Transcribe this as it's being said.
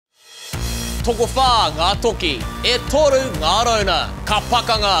toko whā ngā toki, e toru ngā rauna, ka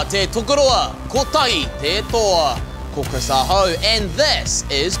pakanga te tukuroa, ko tahi te toa. Ko Chris Aho, and this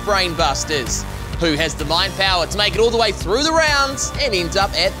is Brainbusters. Who has the mind power to make it all the way through the rounds and end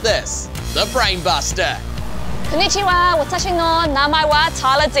up at this, the Brainbuster? Konnichiwa, watashi no namae wa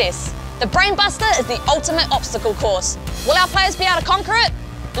Tyler desu. The Brainbuster is the ultimate obstacle course. Will our players be able to conquer it?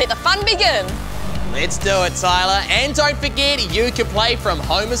 Let the fun begin. Let's do it, Tyler. And don't forget, you can play from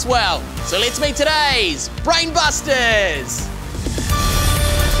home as well. So let's meet today's Brainbusters.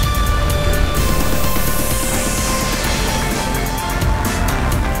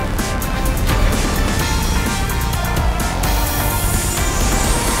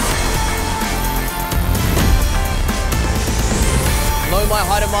 Hello, my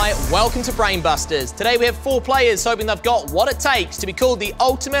Haidamai. Welcome to Brainbusters. Today we have 4 players hoping they've got what it takes to be called the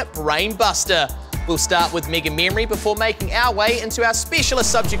ultimate Brainbuster. We'll start with Mega Memory before making our way into our specialist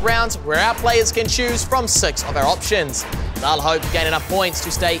subject rounds where our players can choose from 6 of our options. They'll hope to gain enough points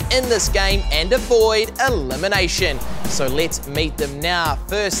to stay in this game and avoid elimination. So let's meet them now.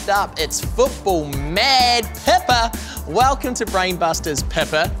 First up, it's football mad Pippa. Welcome to Brainbusters,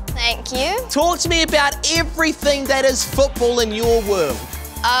 Pippa. Thank you. Talk to me about everything that is football in your world.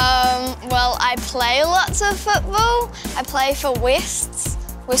 Well, I play lots of football. I play for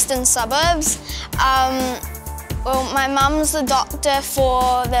Western Suburbs. Well, my mum's the doctor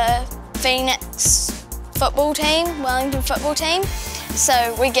for the Phoenix football team, Wellington football team.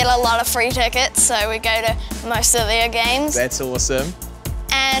 So we get a lot of free tickets, so we go to most of their games. That's awesome.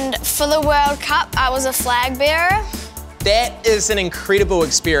 And for the World Cup, I was a flag bearer. That is an incredible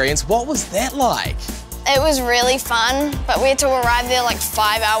experience. What was that like? It was really fun, but we had to arrive there like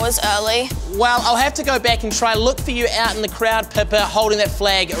 5 hours early. Well, I'll have to go back and try and look for you out in the crowd, Pippa, holding that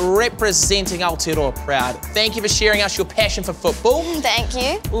flag, representing Aotearoa proud. Thank you for sharing us your passion for football. Thank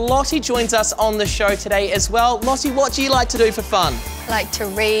you. Lottie joins us on the show today as well. Lottie, what do you like to do for fun? I like to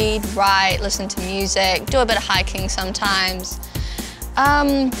read, write, listen to music, do a bit of hiking sometimes.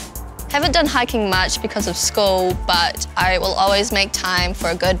 Haven't done hiking much because of school, but I will always make time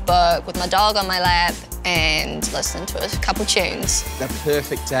for a good book with my dog on my lap and listen to a couple tunes. The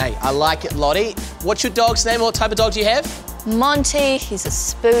perfect day. I like it, Lottie. What's your dog's name? What type of dog do you have? Monty, he's a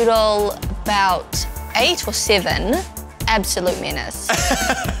spoodle, about 8 or 7. Absolute menace.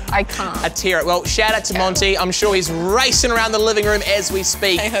 I can't. A terror. Well, shout out to Monty. I'm sure he's racing around the living room as we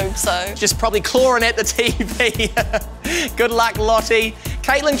speak. I hope so. Just probably clawing at the TV. Good luck, Lottie.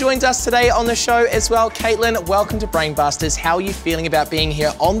 Caitlin joins us today on the show as well. Caitlin, welcome to Brainbusters. How are you feeling about being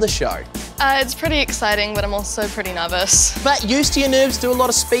here on the show? It's pretty exciting, but I'm also pretty nervous. But used to your nerves, do a lot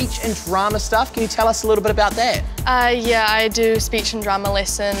of speech and drama stuff. Can you tell us a little bit about that? Yeah, I do speech and drama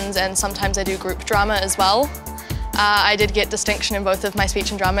lessons, and sometimes I do group drama as well. I did get distinction in both of my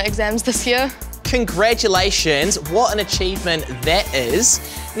speech and drama exams this year. Congratulations, what an achievement that is.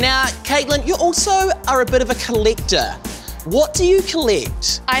 Now, Caitlin, you also are a bit of a collector. What do you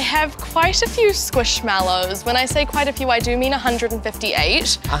collect? I have quite a few squishmallows. When I say quite a few, I do mean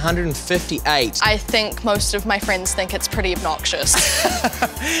 158. 158. I think most of my friends think it's pretty obnoxious.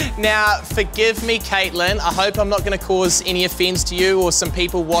 Now, forgive me, Caitlin. I hope I'm not going to cause any offence to you or some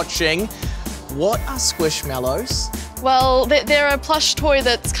people watching. What are squishmallows? Well, they're a plush toy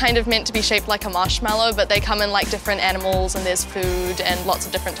that's kind of meant to be shaped like a marshmallow, but they come in like different animals and there's food and lots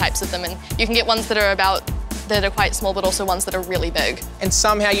of different types of them. And you can get ones that are quite small, but also ones that are really big. And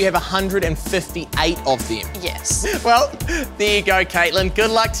somehow you have 158 of them. Yes. Well, there you go, Caitlin.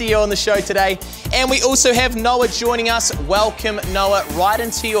 Good luck to you on the show today. And we also have Noah joining us. Welcome, Noah, right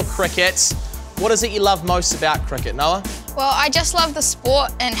into your cricket. What is it you love most about cricket, Noah? Well, I just love the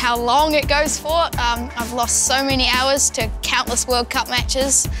sport and how long it goes for. I've lost so many hours to countless World Cup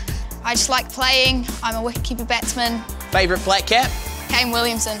matches. I just like playing. I'm a wicketkeeper batsman. Favourite black cap? Kane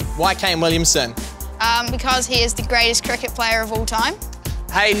Williamson. Why Kane Williamson? Because he is the greatest cricket player of all time.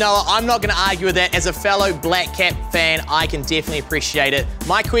 Hey Noah, I'm not going to argue with that. As a fellow black cap fan, I can definitely appreciate it.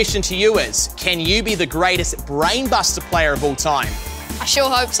 My question to you is, can you be the greatest brainbuster player of all time? I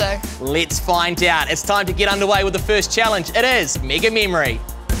sure hope so. Let's find out. It's time to get underway with the first challenge. It is Mega Memory.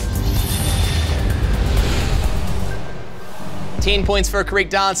 10 points for a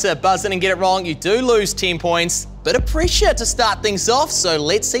correct answer. Buzz in and get it wrong, you do lose 10 points. Bit of pressure to start things off, so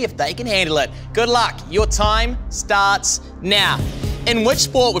let's see if they can handle it. Good luck. Your time starts now. In which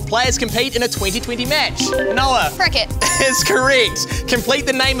sport would players compete in a 2020 match? Noah. Cricket. Is correct. Complete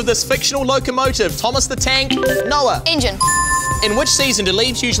the name of this fictional locomotive. Thomas the Tank. Noah. Engine. In which season do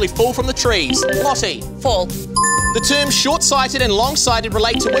leaves usually fall from the trees? Lottie. Fall. The terms short-sighted and long-sighted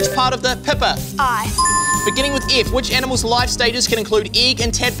relate to which part of the Pippa? Eye. Beginning with F, which animal's life stages can include egg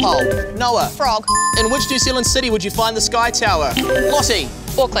and tadpole? Noah. Frog. In which New Zealand city would you find the Sky Tower? Lottie.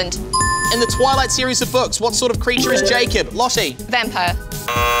 Auckland. In the Twilight series of books, what sort of creature is Jacob? Lottie. Vampire.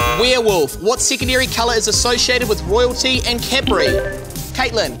 Werewolf. What secondary colour is associated with royalty and Cadbury?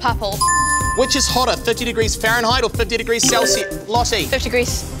 Caitlin. Purple. Which is hotter, 50 degrees Fahrenheit or 50 degrees Celsius? Lottie. 50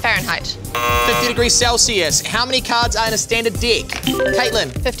 degrees Fahrenheit. 50 degrees Celsius. How many cards are in a standard deck?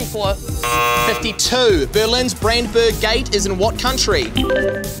 Caitlin. 54. 52. Berlin's Brandenburg Gate is in what country?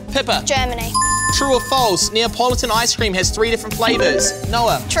 Pippa. Germany. True or false? Neapolitan ice cream has 3 different flavours.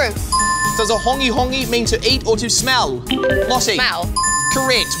 Noah. True. Does a hongi mean to eat or to smell? Lottie. Smell.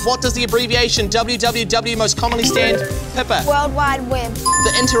 Correct. What does the abbreviation WWW most commonly stand? Pippa. World Wide Web.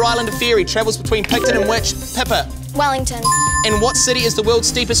 The Inter-Islander ferry travels between Picton and which? Pippa. Wellington. In what city is the world's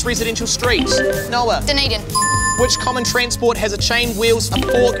steepest residential street? Noah. Dunedin. Which common transport has a chain, wheels, a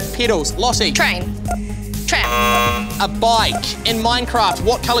fork, pedals? Lottie. Train. Tram. A bike. In Minecraft,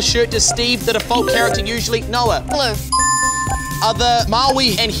 what colour shirt does Steve, the default character, usually? Noah. Blue. Are the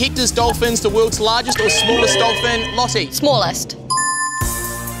Maui and Hector's dolphins the world's largest or smallest dolphin? Lottie. Smallest.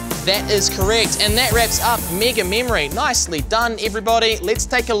 That is correct, and that wraps up Mega Memory. Nicely done, everybody. Let's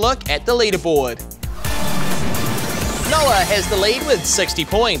take a look at the leaderboard. Noah has the lead with 60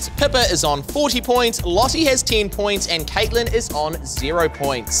 points. Pippa is on 40 points, Lottie has 10 points, and Caitlin is on 0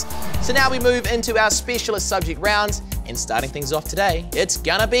 points. So now we move into our specialist subject rounds, and starting things off today, it's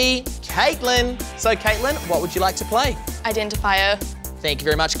gonna be Caitlin. So Caitlin, what would you like to play? Identifier. Thank you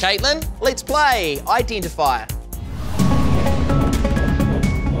very much, Caitlin. Let's play Identifier.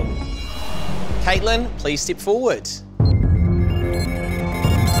 Caitlin, please step forward.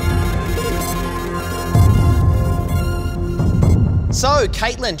 So,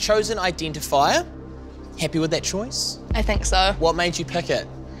 Caitlin, chosen identifier. Happy with that choice? I think so. What made you pick it?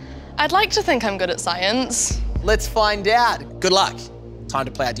 I'd like to think I'm good at science. Let's find out. Good luck. Time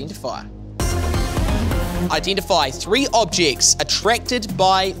to play identifier. Identify 3 objects attracted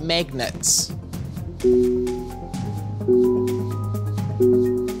by magnets.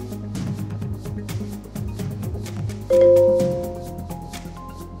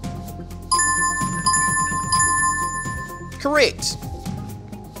 Correct.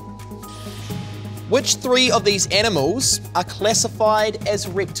 Which 3 of these animals are classified as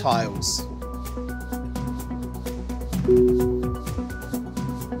reptiles?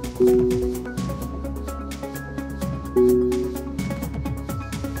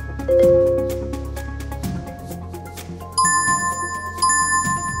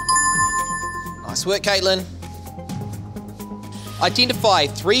 Nice work, Caitlin. Identify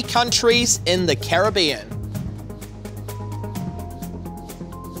 3 countries in the Caribbean.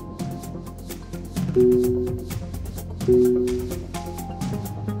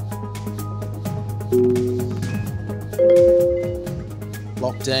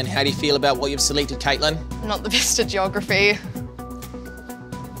 Locked in. How do you feel about what you've selected, Caitlin? I'm not the best at geography.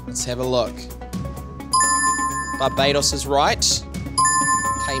 Let's have a look. Barbados is right.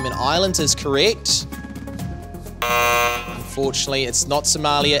 Cayman Islands is correct. Unfortunately, it's not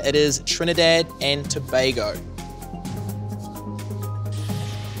Somalia, it is Trinidad and Tobago.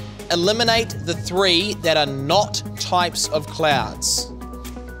 Eliminate the 3 that are not types of clouds.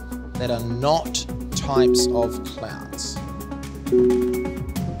 That are not types of clouds.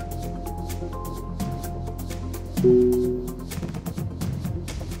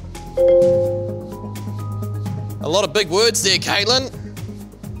 A lot of big words there, Caitlin.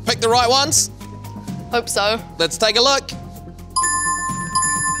 Pick the right ones. Hope so. Let's take a look.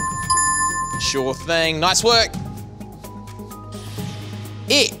 Sure thing. Nice work.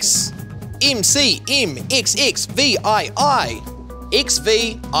 X, M, C, M, X, X, V, I, X,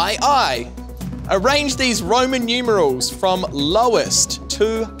 V, I. Arrange these Roman numerals from lowest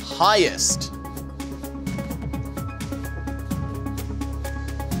to highest.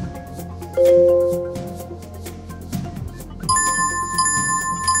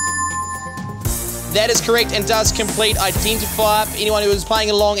 That is correct and does complete identifier. For anyone who was playing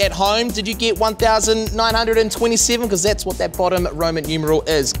along at home, did you get 1,927? Because that's what that bottom Roman numeral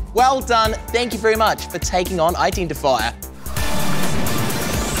is. Well done. Thank you very much for taking on identifier.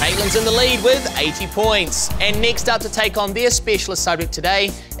 Caitlin's in the lead with 80 points. And next up to take on their specialist subject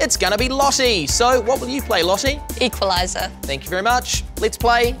today, it's gonna be Lottie. So what will you play, Lottie? Equalizer. Thank you very much. Let's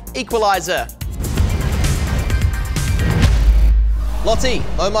play Equalizer. Lottie,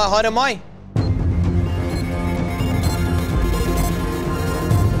 oh my, hi to my.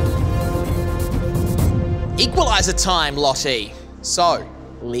 Equalizer time, Lottie. So,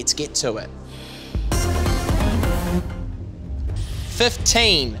 let's get to it.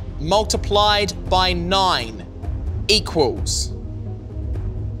 15 multiplied by 9 equals?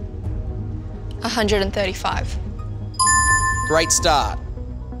 135. Great start.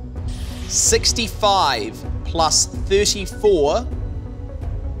 65 plus 34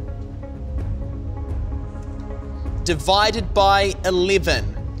 divided by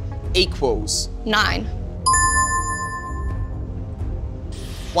 11 equals? 9.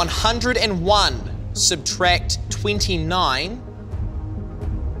 101 subtract 29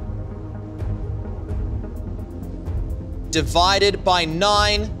 divided by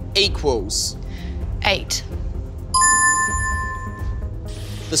 9 equals? 8.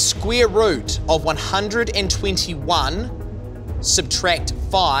 The square root of 121 subtract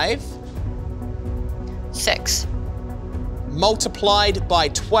 5 6. multiplied by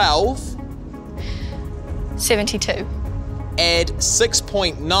 12 72. add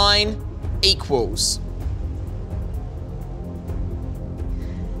 6.9 equals?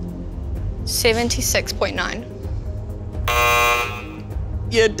 76.9.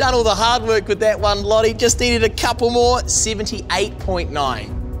 You've done all the hard work with that one, Lottie. Just needed a couple more.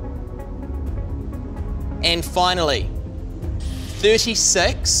 78.9. And finally,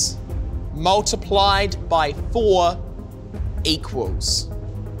 36 multiplied by 4 equals?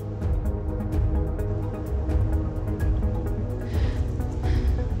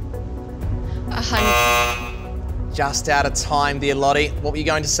 100. Just out of time there, Lottie. What were you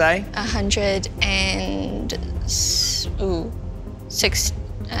going to say?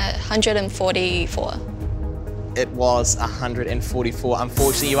 144. It was 144.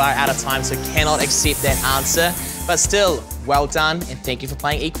 Unfortunately, you are out of time, so cannot accept that answer. But still, well done, and thank you for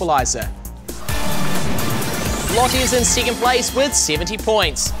playing Equaliser. Lottie is in second place with 70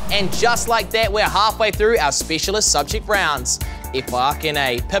 points. And just like that, we're halfway through our specialist subject rounds.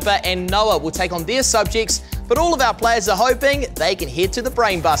 Ifakene, Pippa and Noah will take on their subjects, but all of our players are hoping they can head to the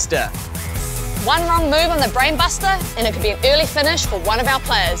Brainbuster. One wrong move on the Brainbuster and it could be an early finish for one of our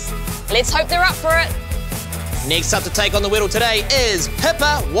players. Let's hope they're up for it. Next up to take on the Whittle today is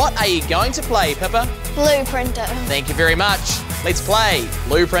Pippa. What are you going to play, Pippa? Blueprinter. Thank you very much. Let's play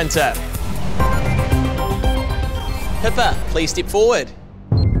Blueprinter. Pippa, please step forward.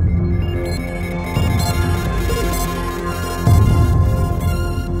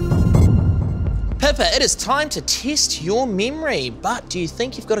 Pippa, it is time to test your memory, but do you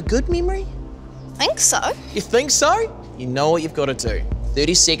think you've got a good memory? I think so. You think so? You know what you've got to do.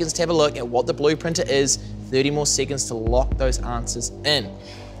 30 seconds to have a look at what the Blueprinter is, 30 more seconds to lock those answers in.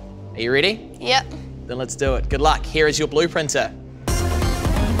 Are you ready? Yep. Then let's do it. Good luck. Here is your Blueprinter.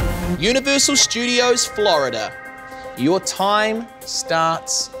 Universal Studios, Florida. Your time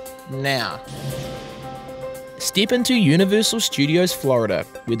starts now. Step into Universal Studios, Florida,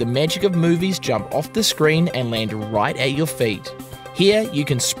 where the magic of movies jump off the screen and land right at your feet. Here, you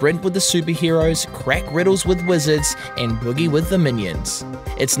can sprint with the superheroes, crack riddles with wizards, and boogie with the minions.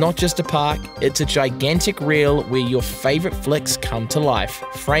 It's not just a park, it's a gigantic reel where your favourite flicks come to life,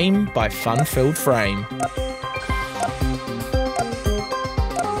 frame by fun-filled frame.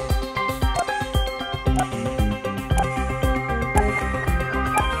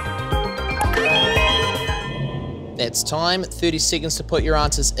 That's time, 30 seconds to put your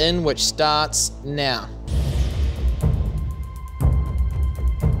answers in, which starts now.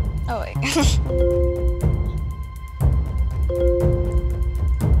 Oh, wait.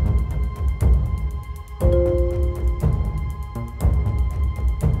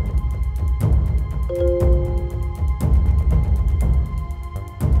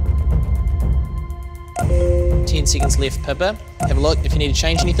 10 seconds left, Pippa. Have a look if you need to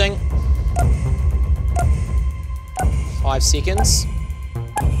change anything. 5 seconds.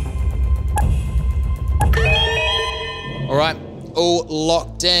 All right, all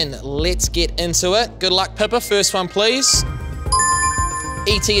locked in. Let's get into it. Good luck, Pippa. First one, please.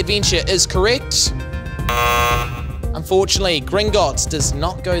 E.T. Adventure is correct. Unfortunately, Gringotts does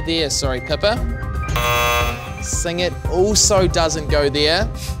not go there. Sorry, Pippa. Sing It also doesn't go there.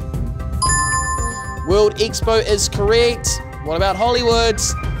 World Expo is correct. What about Hollywood?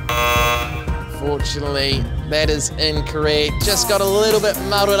 Unfortunately, that is incorrect. Just got a little bit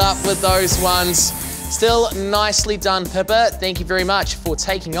muddled up with those ones. Still nicely done, Pippa. Thank you very much for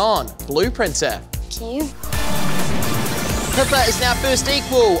taking on Blueprinter. Thank you. Pippa is now first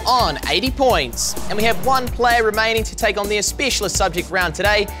equal on 80 points. And we have one player remaining to take on their specialist subject round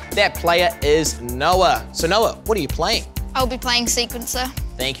today. That player is Noah. So Noah, what are you playing? I'll be playing Sequencer.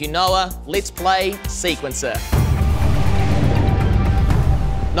 Thank you, Noah. Let's play Sequencer.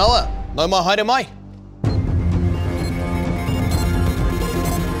 Noah, no mai haere mai.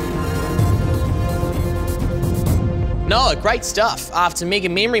 Noah, great stuff. After Mega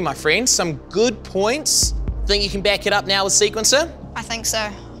Memory, my friend, some good points. Think you can back it up now with Sequencer? I think so.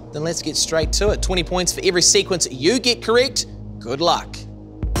 Then let's get straight to it. 20 points for every sequence you get correct. Good luck.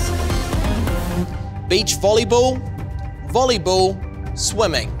 Beach volleyball, volleyball,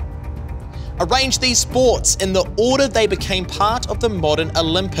 swimming. Arrange these sports in the order they became part of the modern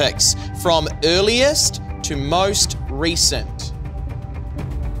Olympics, from earliest to most recent.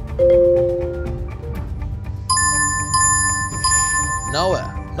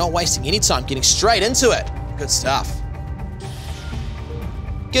 Noah, not wasting any time, getting straight into it. Good stuff.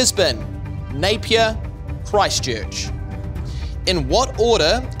 Gisborne, Napier, Christchurch. In what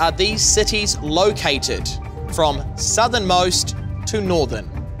order are these cities located, from southernmost to northern?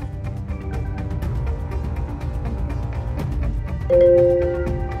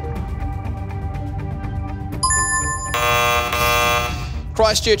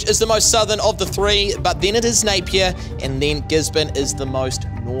 Christchurch is the most southern of the three, but then it is Napier, and then Gisborne is the most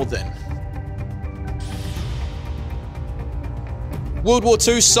northern. World War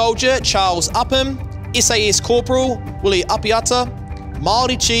II soldier Charles Upham, SAS Corporal Willie Apiata,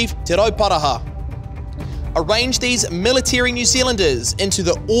 Māori Chief Te Rauparaha. Arrange these military New Zealanders into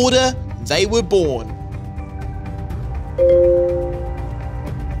the order they were born.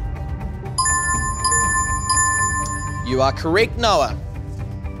 You are correct, Noah.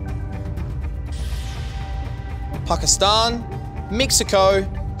 Pakistan, Mexico,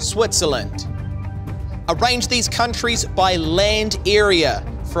 Switzerland. Arrange these countries by land area,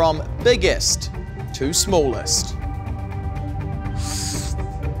 from biggest to smallest.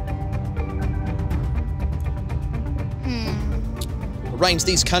 Arrange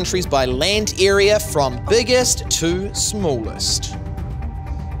these countries by land area, from biggest to smallest.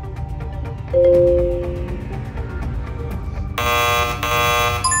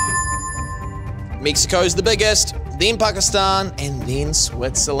 Mexico's the biggest, then Pakistan, and then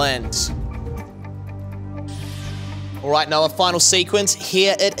Switzerland. All right, Noah, final sequence.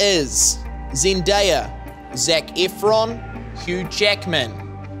 Here it is. Zendaya, Zac Efron, Hugh Jackman.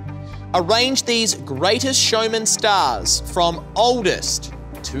 Arrange these greatest showman stars from oldest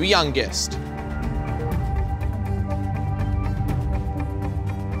to youngest.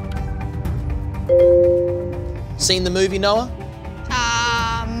 Seen the movie, Noah?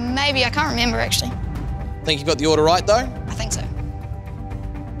 Maybe, I can't remember actually. Think you've got the order right, though? I think so.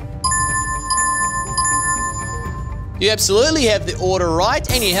 You absolutely have the order right,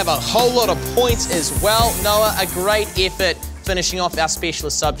 and you have a whole lot of points as well. Noah, a great effort finishing off our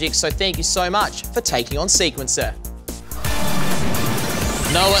specialist subject, so thank you so much for taking on Sequencer.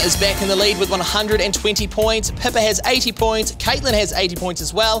 Noah is back in the lead with 120 points, Pippa has 80 points, Caitlin has 80 points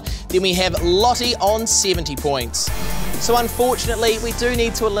as well, then we have Lottie on 70 points. So unfortunately, we do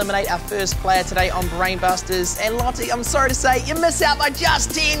need to eliminate our first player today on Brainbusters. And Lottie, I'm sorry to say, you miss out by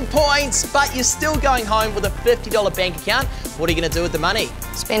just 10 points, but you're still going home with a $50 bank account. What are you going to do with the money?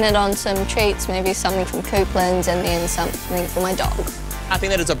 Spend it on some treats, maybe something from Couplands and then something for my dog. I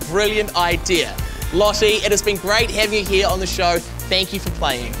think that is a brilliant idea. Lottie, it has been great having you here on the show. Thank you for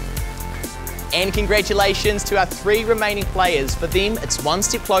playing. And congratulations to our 3 remaining players. For them, it's one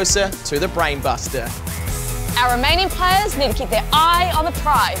step closer to the Brainbuster. Our remaining players need to keep their eye on the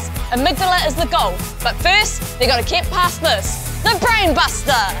prize. Amygdala is the goal, but first, they've got to get past this, the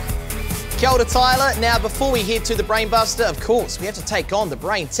Brainbuster. Kia ora, Tyler. Now, before we head to the Brainbuster, of course, we have to take on the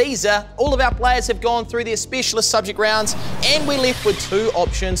Brain Teaser. All of our players have gone through their specialist subject rounds, and we're left with 2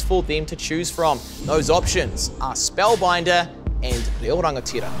 options for them to choose from. Those options are Spellbinder and Reo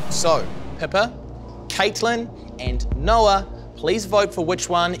Rangatira. So, Pippa, Caitlin, and Noah, please vote for which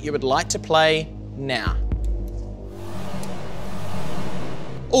one you would like to play now.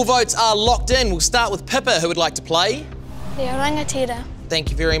 All votes are locked in. We'll start with Pippa, who would like to play. Reo Rangatira.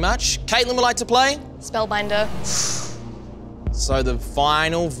 Thank you very much. Caitlin would like to play. Spellbinder. So the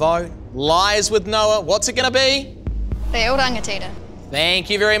final vote lies with Noah. What's it going to be? Reo Rangatira. Thank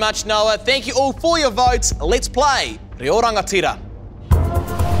you very much, Noah. Thank you all for your votes. Let's play Reo Rangatira.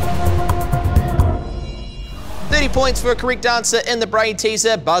 30 points for a correct answer in the Brain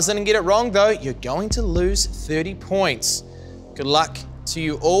Teaser. Buzz in and get it wrong, though. You're going to lose 30 points. Good luck to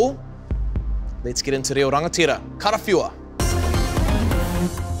you all. Let's get into Reo Rangatira. Karawhiua.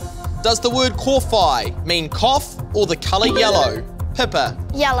 Does the word kawhai mean cough or the colour yellow? Pippa.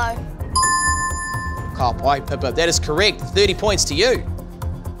 Yellow. Kawhai, Pippa. That is correct. 30 points to you.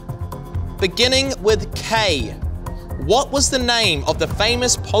 Beginning with K. What was the name of the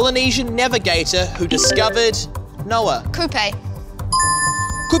famous Polynesian navigator who discovered Noah? Kupe.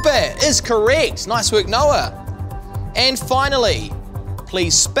 Kupe is correct. Nice work, Noah. And finally,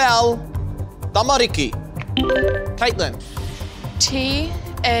 please spell tamariki. Caitlin.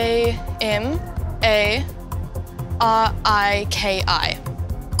 T-A-M-A-R-I-K-I.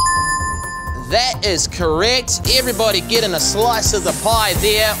 That is correct. Everybody getting a slice of the pie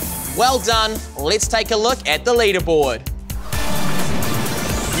there. Well done. Let's take a look at the leaderboard.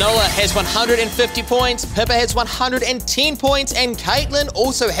 Noah has 150 points, Pippa has 110 points, and Caitlin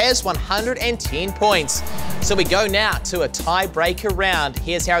also has 110 points. So we go now to a tiebreaker round.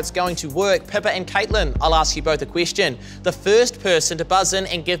 Here's how it's going to work. Pippa and Caitlin, I'll ask you both a question. The first person to buzz in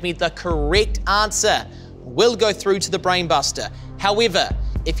and give me the correct answer will go through to the Brain Buster. However,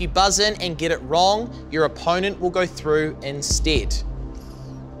 if you buzz in and get it wrong, your opponent will go through instead.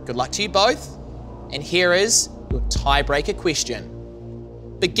 Good luck to you both. And here is your tiebreaker question.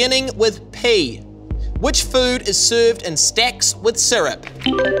 Beginning with P. Which food is served in stacks with syrup?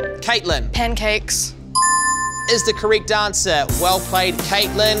 Caitlin. Pancakes. Is the correct answer. Well played,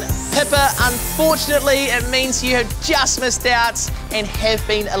 Caitlin. Pippa, unfortunately, it means you have just missed out and have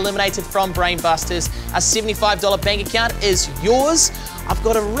been eliminated from Brain Busters. A $75 bank account is yours. I've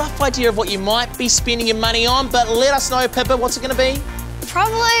got a rough idea of what you might be spending your money on, but let us know, Pippa, what's it going to be?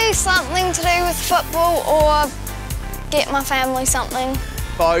 Probably something to do with football or get my family something.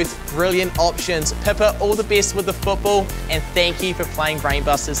 Both brilliant options. Pippa, all the best with the football, and thank you for playing Brain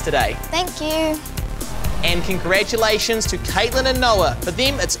Busters today. Thank you. And congratulations to Caitlin and Noah. For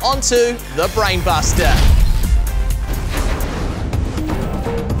them, it's on to the Brain Buster.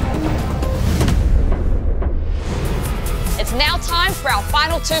 It's now time for our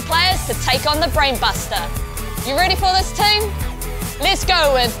final two players to take on the Brain Buster. You ready for this, team? Let's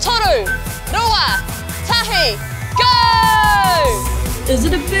go with Toru, Rua, Tahi, go! Is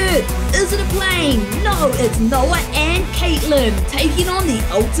it a bird? Is it a plane? No, it's Noah and Caitlin taking on the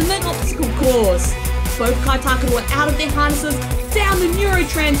ultimate obstacle course. Both kaitakaru are out of their harnesses, down the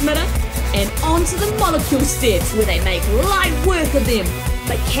neurotransmitter, and onto the molecule steps where they make light work of them.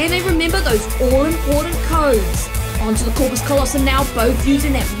 But can they remember those all-important codes? Onto the corpus callosum now, both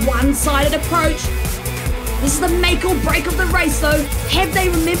using that one-sided approach. This is the make or break of the race though. Have they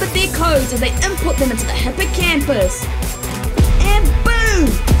remembered their codes as they input them into the hippocampus? And boom!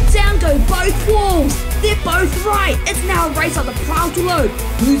 Down go both walls. They're both right. It's now a race on the parietal lobe.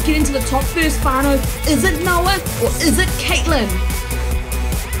 Who's getting to the top first, Whānau? Is it Noah or is it Caitlin?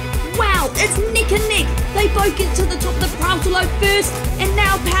 Wow, it's neck and neck. They both get to the top of the parietal lobe first and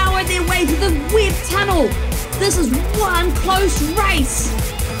now power their way to the web tunnel. This is one close race.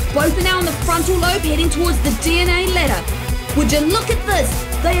 Both are now in the frontal lobe heading towards the DNA ladder. Would you look at this?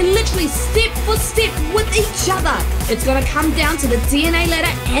 They are literally step for step with each other. It's gonna come down to the DNA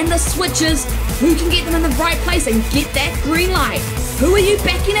ladder and the switches. Who can get them in the right place and get that green light? Who are you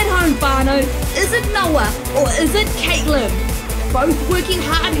backing at home, Whānau? Is it Noah or is it Caitlin? Both working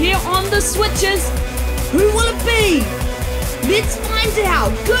hard here on the switches. Who will it be? Let's find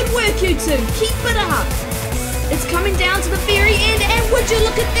out. Good work, you two. Keep it up. It's coming down to the very end, and would you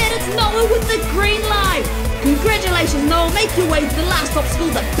look at that? It's Noah with the green light. Congratulations, Noah. Make your way to the last obstacle,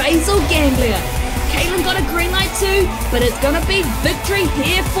 the basal ganglia. Caitlin got a green light too, but it's gonna be victory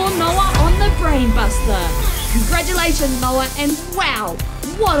here for Noah on the Brain Buster. Congratulations, Noah, and wow,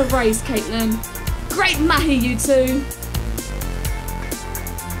 what a race, Caitlin. Great mahi, you two.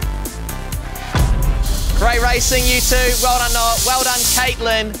 Great racing, you two. Well done, Noah. Well done,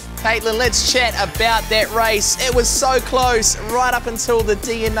 Caitlin. Caitlin, let's chat about that race. It was so close, right up until the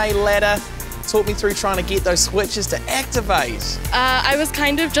DNA ladder. Talk me through trying to get those switches to activate. I was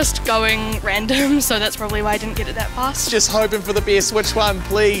kind of just going random, so that's probably why I didn't get it that fast. Just hoping for the best. Which one,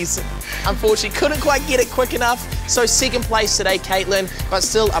 please? Unfortunately, couldn't quite get it quick enough. So second place today, Caitlin, but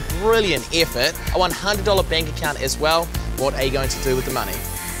still a brilliant effort. A $100 bank account as well. What are you going to do with the money?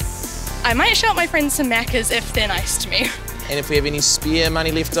 I might shout my friends some Maccas if they're nice to me. And if we have any spare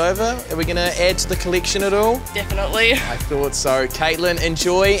money left over, are we going to add to the collection at all? Definitely. I thought so. Caitlin,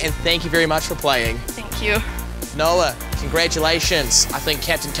 enjoy, and thank you very much for playing. Thank you. Noah, congratulations. I think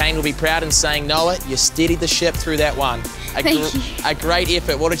Captain Kane will be proud in saying, Noah, you steadied the ship through that one. Thank you. A great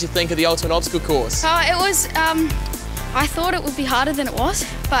effort. What did you think of the Ultimate Obstacle Course? It was, I thought it would be harder than it was,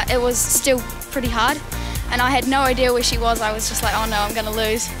 but it was still pretty hard. And I had no idea where she was. I was just like, oh no, I'm gonna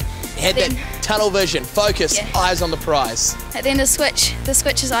lose. You had that tunnel vision, focus, Yeah. eyes on the prize. At the end of the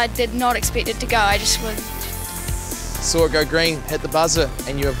switches, I did not expect it to go. I just was. Saw it go green, hit the buzzer,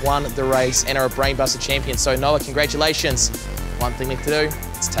 and you have won the race and are a Brain Buster champion. So Noah, congratulations. One thing left to do,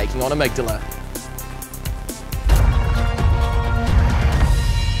 it's taking on Amygdala.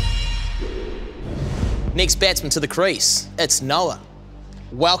 Next batsman to the crease, it's Noah.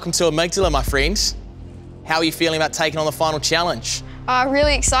 Welcome to Amygdala, my friend. How are you feeling about taking on the final challenge?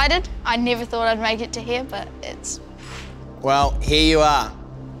 Really excited. I never thought I'd make it to here, but it's Well, here you are.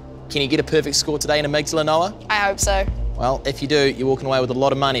 Can you get a perfect score today in Amygdala, Noah? I hope so. Well, if you do, you're walking away with a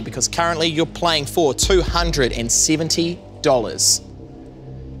lot of money because currently you're playing for $270.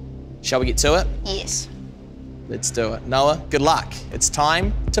 Shall we get to it? Yes. Let's do it. Noah, good luck. It's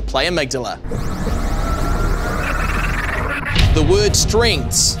time to play Amygdala. The word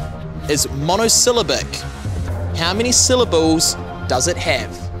strengths is monosyllabic. How many syllables does it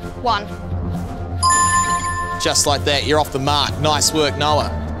have? 1. Just like that, you're off the mark. Nice work,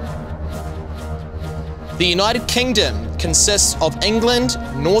 Noah. The United Kingdom consists of England,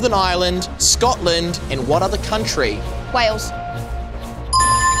 Northern Ireland, Scotland, and what other country? Wales.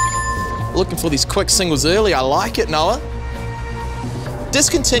 Looking for these quick singles early. I like it, Noah.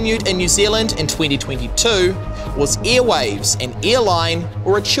 Discontinued in New Zealand in 2022 was Airwaves an airline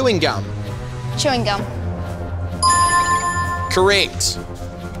or a chewing gum? Chewing gum. Correct.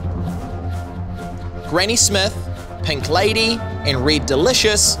 Granny Smith, Pink Lady, and Red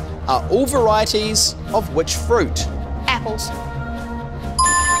Delicious are all varieties of which fruit? Apples.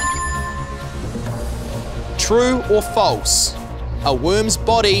 True or false? A worm's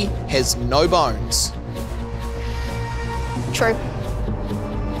body has no bones. True.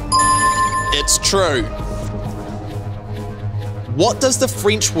 It's true. What does the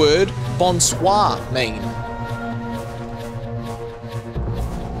French word bonsoir mean?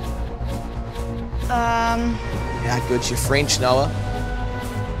 How good's your French, Noah?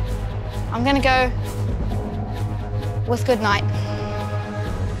 I'm gonna go with good night.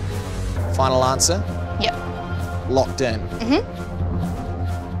 Final answer? Yep. Locked in.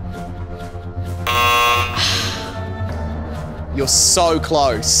 You're so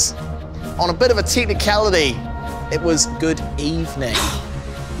close. On a bit of a technicality, it was good evening.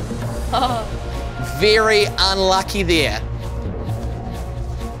 Very unlucky there.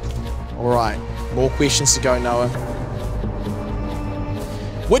 All right, more questions to go, Noah.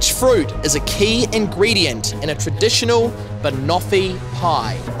 Which fruit is a key ingredient in a traditional banoffee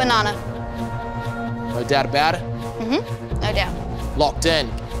pie? Banana. No doubt about it? No doubt. Locked in.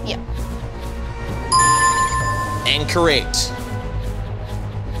 Yep. And correct.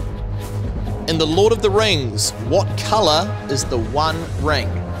 In The Lord of the Rings, what colour is the One Ring?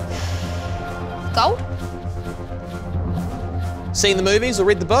 Gold? Seen the movies or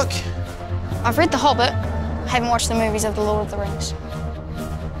read the book? I've read The Hobbit. I haven't watched the movies of The Lord of the Rings.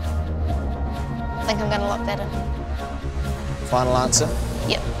 I think I'm gonna lock that in. Final answer?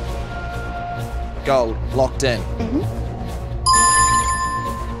 Yep. Gold. Locked in.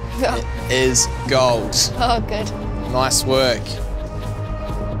 It is gold. Oh, good. Nice work.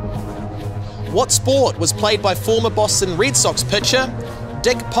 What sport was played by former Boston Red Sox pitcher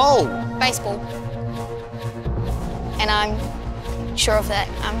Dick Pole? Baseball. And I'm sure of that.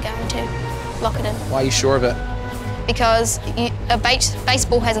 I'm going to lock it in. Why are you sure of it? Because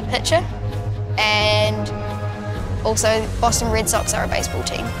baseball has a pitcher, and also Boston Red Sox are a baseball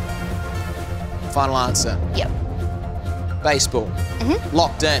team. Final answer? Yep. Baseball.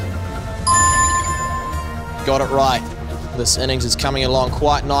 Locked in. Got it right. This innings is coming along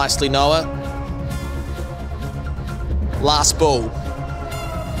quite nicely, Noah. Last ball.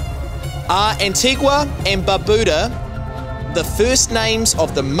 Are Antigua and Barbuda the first names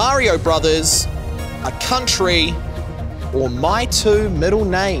of the Mario brothers, a country, or my two middle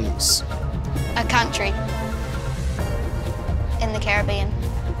names? A country in the Caribbean.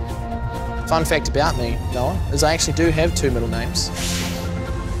 Fun fact about me, Noah, is I actually do have two middle names.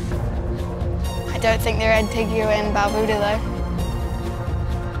 I don't think they're Antigua and Barbuda though.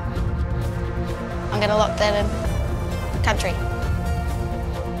 I'm gonna lock that in. Country.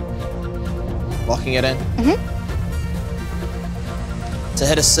 Locking it in. To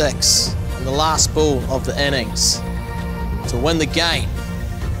hit a 6 in the last ball of the innings to win the game.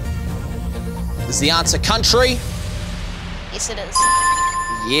 Is the answer country? Yes, it is.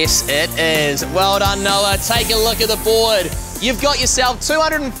 Yes, it is. Well done, Noah. Take a look at the board. You've got yourself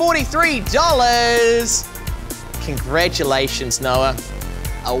 $243. Congratulations, Noah.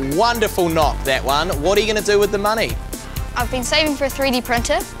 A wonderful knock, that one. What are you going to do with the money? I've been saving for a 3D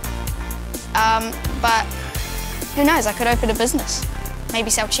printer, but who knows, I could open a business. Maybe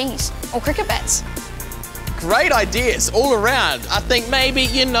sell cheese or cricket bats. Great ideas all around. I think maybe,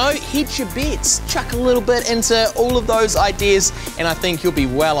 you know, hedge your bets. Chuck a little bit into all of those ideas and I think you'll be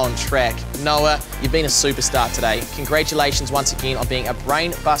well on track. Noah, you've been a superstar today. Congratulations once again on being a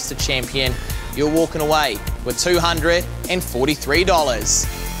Brain Buster champion. You're walking away with $243.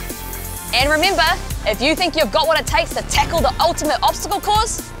 And remember, if you think you've got what it takes to tackle the ultimate obstacle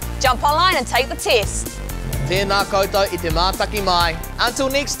course, jump online and take the test. Tēnā koutou I te mātaki mai. Until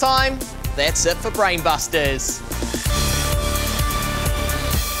next time, that's it for Brain Busters.